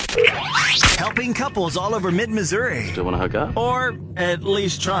Helping couples all over mid-Missouri. Still want to hook up? Or at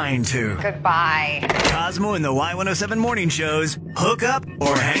least trying to. Goodbye. Cosmo and the Y107 Morning Show's Hook Up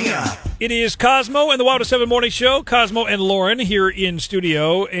or Hang Up. It is Cosmo and the Y107 Morning Show. Cosmo and Lauren here in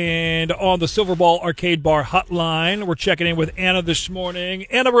studio and on the Silver Ball Arcade Bar hotline. We're checking in with Anna this morning.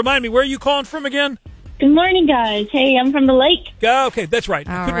 Anna, remind me, where are you calling from again? Good morning, guys. Hey, I'm from the lake. Okay, that's right.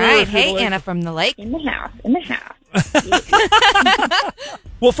 All right. Hey, Anna from the lake. In the house.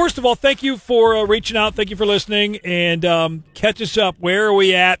 Well, first of all, thank you for reaching out. Thank you for listening. And catch us up. Where are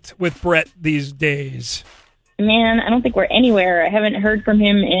we at with Brett these days? Man, I don't think we're anywhere. I haven't heard from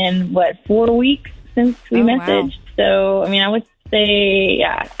him in, 4 weeks since we messaged. Wow. So, I mean, I would say,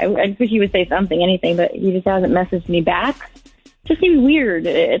 yeah, I wish he would say something, anything, but he just hasn't messaged me back. Just seems weird.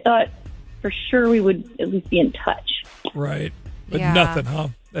 I thought for sure we would at least be in touch. Right. But Yeah. nothing, huh?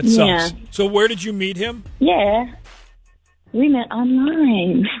 That sucks. Yeah. So where did you meet him? Yeah. We met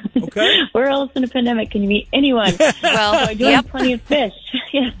online. Okay. Where else in a pandemic can you meet anyone? Well, I do have plenty of fish.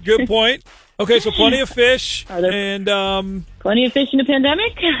 Yeah. Good point. Okay, so plenty of fish. Are there- And Plenty of fish in a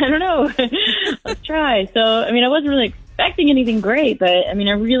pandemic? I don't know. Let's try. So, I mean, I wasn't really expecting anything great, but, I mean,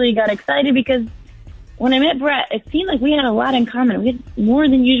 I really got excited because when I met Brett, it seemed like we had a lot in common. We had more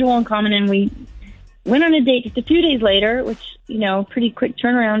than usual in common, and we went on a date just a few days later, which, pretty quick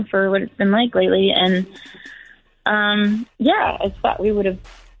turnaround for what it's been like lately. And, I thought we would have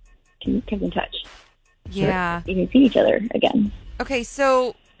kept in touch. yeah. Even seen each other again. Okay,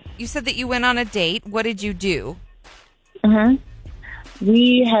 so you said that you went on a date. What did you do? Uh-huh.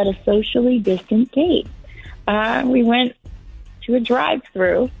 We had a socially distant date. We went to a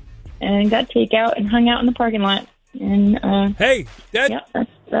drive-thru and got takeout and hung out in the parking lot. And, hey, that. yeah,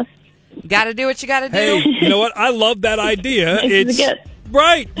 that's Got to do what you got to do. Hey, you know what? I love that idea. It's a gift.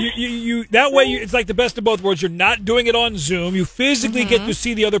 Right. You that way it's like the best of both worlds. You're not doing it on Zoom. You physically get to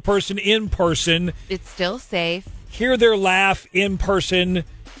see the other person in person, It's still safe. hear their laugh in person.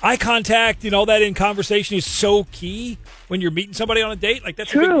 Eye contact, that in conversation is so key when you're meeting somebody on a date. Like,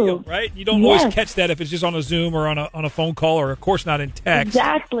 that's a big True. deal, right? You don't Yes. always catch that if it's just on a Zoom or on a phone call or, of course, not in text.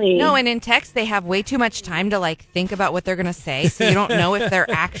 Exactly. No, and in text, they have way too much time to, think about what they're going to say, so you don't know if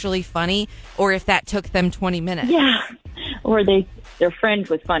they're actually funny or if that took them 20 minutes. Yeah. Or their friend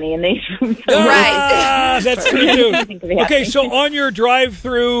was funny and they... Ah, that's true, too. Nothing could be Okay, happening. so on your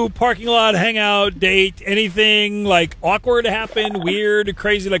drive-through parking lot hangout date, anything awkward happen, weird,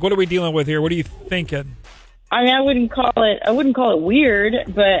 crazy? What are we dealing with here? What are you thinking? I mean, I wouldn't call it weird,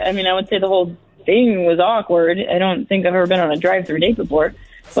 but I mean, I would say the whole thing was awkward. I don't think I've ever been on a drive-through date before.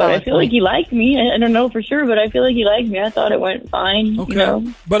 But Solid I feel like point. he liked me. I don't know for sure, but I feel like he liked me. I thought it went fine.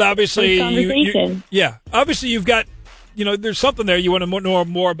 Okay. But obviously, Good conversation. obviously you've got, there's something there. You want to know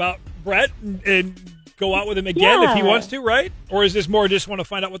more about Brett and go out with him again if he Yeah. wants to, right? Or is this more just want to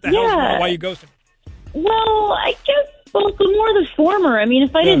find out what the hell's going on, why you ghosted him? Well, I guess more the former. I mean,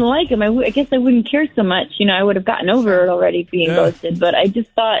 if I didn't like him, I guess I wouldn't care so much. I would have gotten over it already being ghosted. But I just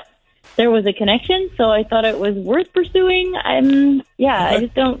thought there was a connection, so I thought it was worth pursuing. I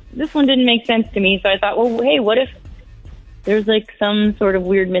just don't. This one didn't make sense to me, so I thought, well, hey, what if there's some sort of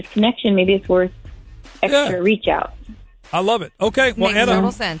weird misconnection? Maybe it's worth extra reach out. I love it. Okay, well, Makes Anna,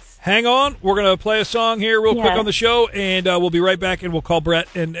 total sense. hang on. We're going to play a song here real quick Yeah. on the show, and we'll be right back, and we'll call Brett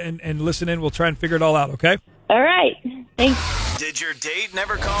and listen in. We'll try and figure it all out, okay? All right, thanks. Did your date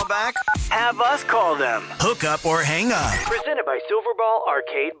never call back? Have us call them. Hook Up or Hang Up. Presented by Silverball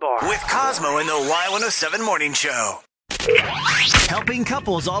Arcade Bar. With Cosmo and the Y107 Morning Show. Helping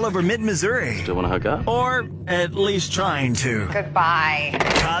couples all over mid-Missouri. Still want to hook up? Or at least trying to. Goodbye.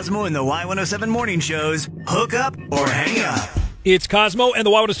 Cosmo and the Y107 Morning Show's Hook Up or Hang Up. It's Cosmo and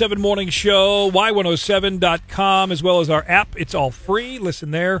the Y107 Morning Show, y107.com, as well as our app. It's all free.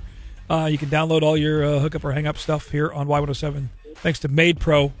 Listen there. You can download all your hookup or hang up stuff here on Y107. Thanks to Made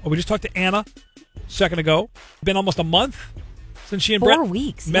Pro. We just talked to Anna a second ago. Been almost a month since she and 4 Brett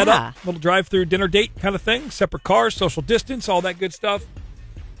weeks, met yeah. up. Little drive-through dinner date kind of thing. Separate cars, social distance, all that good stuff.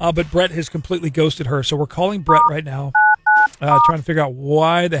 But Brett has completely ghosted her. So we're calling Brett right now, trying to figure out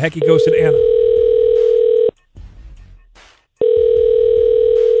why the heck he ghosted Anna.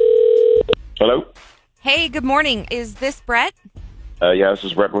 Hello? Hey, good morning. Is this Brett? Yeah, this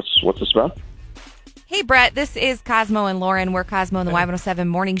is Brett. What's this about? Hey, Brett. This is Cosmo and Lauren. We're Cosmo and the Y107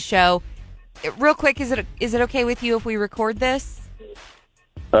 Morning Show. Real quick, is it okay with you if we record this?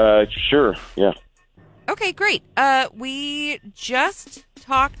 Sure, yeah. Okay, great. We just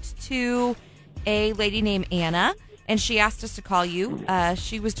talked to a lady named Anna, and she asked us to call you.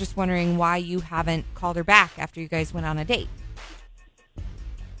 She was just wondering why you haven't called her back after you guys went on a date.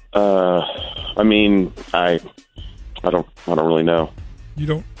 I mean, I don't really know. You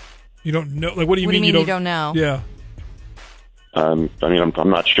don't? You don't know? Like, what do you mean you don't know? Yeah. I mean, I'm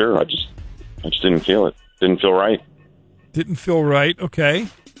not sure. I just didn't feel it. Didn't feel right. Didn't feel right. Okay.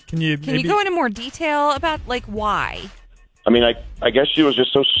 Can you go into more detail about, like, why? I mean, I guess she was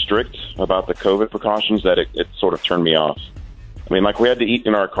just so strict about the COVID precautions that it sort of turned me off. I mean, like, we had to eat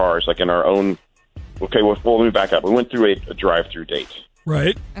in our cars, like in our own. Okay, well, let me back up. We went through a drive-through date.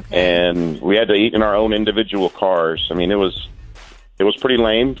 Right. Okay. And we had to eat in our own individual cars. I mean, it was pretty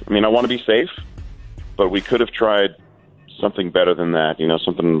lame. I mean, I want to be safe, but we could have tried something better than that. You know,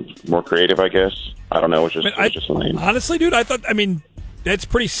 something more creative, I guess. I don't know. It was just lame. Honestly, dude, I mean, that's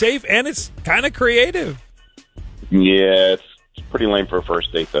pretty safe, and it's kind of creative. Yeah, it's pretty lame for a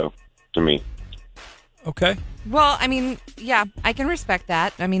first date, though, to me. Okay. Well, I mean, yeah, I can respect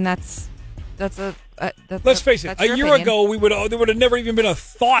that. I mean, that's let's face it. A year opinion. ago, there would have never even been a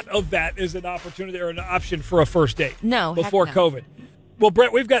thought of that as an opportunity or an option for a first date. No, before heck no. COVID. Well,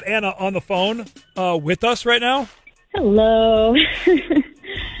 Brett, we've got Anna on the phone with us right now. Hello.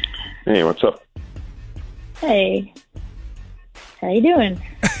 Hey, what's up? Hey. How you doing?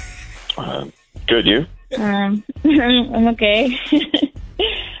 Good, you? I'm okay.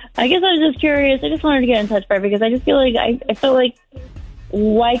 I guess I was just curious. I just wanted to get in touch, Brett, because I just feel like I felt like,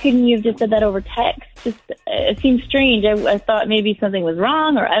 why couldn't you have just said that over text? Just it seems strange. I thought maybe something was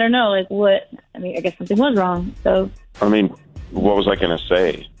wrong, or I don't know, like what. I mean, I guess something was wrong. So. I mean, what was I going to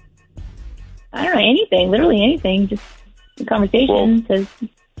say? I don't know, anything, literally anything. Just the conversation to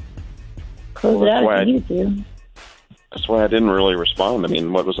close it out if you needed to. That's why I didn't really respond. I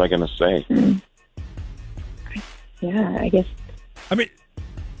mean, what was I going to say? Yeah, I guess. I mean,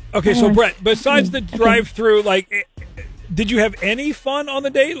 okay, so Brett, besides the drive-through, like, did you have any fun on the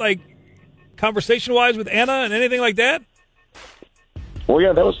date, like conversation-wise with Anna and anything like that? Well,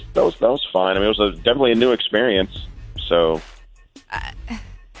 yeah, that was fine. I mean, it was definitely a new experience. So.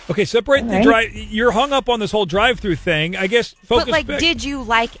 Okay, separate the drive. You're hung up on this whole drive-through thing. I guess focus. But, like, back. did you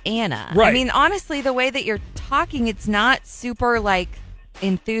like Anna? Right. I mean, honestly, the way that you're talking, it's not super, like,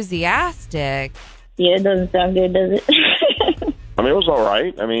 enthusiastic. Yeah, it doesn't sound good, does it? I mean, it was all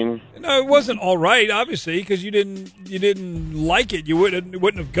right. I mean, no, it wasn't all right, obviously, because you didn't like it. You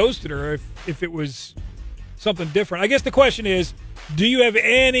wouldn't have ghosted her if it was something different. I guess the question is, do you have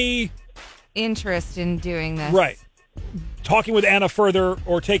any interest in doing this? Right. Talking with Anna further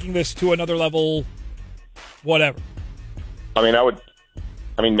or taking this to another level, whatever. I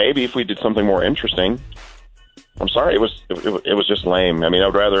mean, maybe if we did something more interesting. I'm sorry, it was just lame. I mean, I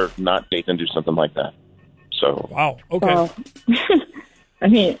would rather not date than do something like that. So. Wow. Okay. I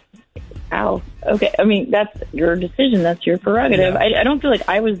mean, ow. Okay. I mean, that's your decision. That's your prerogative. Yeah. I don't feel like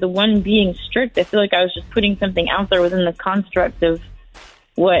I was the one being strict. I feel like I was just putting something out there within the construct of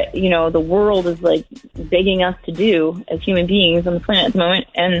what, the world is like begging us to do as human beings on the planet at the moment.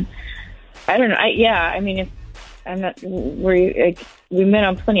 And I don't know. I mean, if I'm not, we met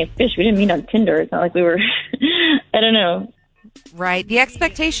on Plenty of Fish. We didn't meet on Tinder. It's not like we were, I don't know. Right. The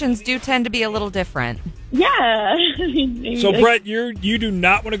expectations do tend to be a little different. Yeah. So, Brett, you do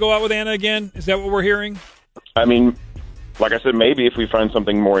not want to go out with Anna again? Is that what we're hearing? I mean, like I said, maybe if we find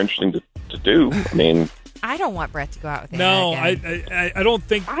something more interesting to do. I mean, I don't want Brett to go out with Anna No, again. I don't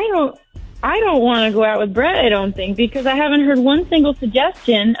think. I don't want to go out with Brett, I don't think, because I haven't heard one single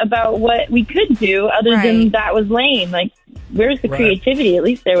suggestion about what we could do other than that was lame. Like, where's the creativity? At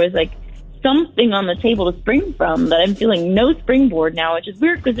least there was, like, something on the table to spring from, but I'm feeling no springboard now, which is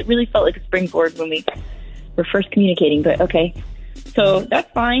weird because it really felt like a springboard when we were first communicating, but okay. So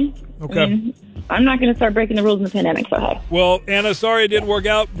that's fine. Okay. I mean, I'm not going to start breaking the rules in the pandemic, so hey. Well, Anna, sorry it didn't work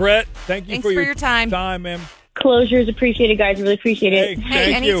out. Brett, thank you Thanks for your time. Time, man. Closures appreciated, guys. Really appreciate it.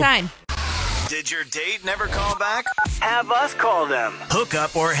 Hey, anytime. Did your date never call back? Have us call them. Hook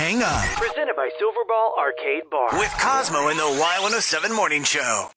up or hang up. Presented by Silverball Arcade Bar. With Cosmo in the Y107 Morning Show.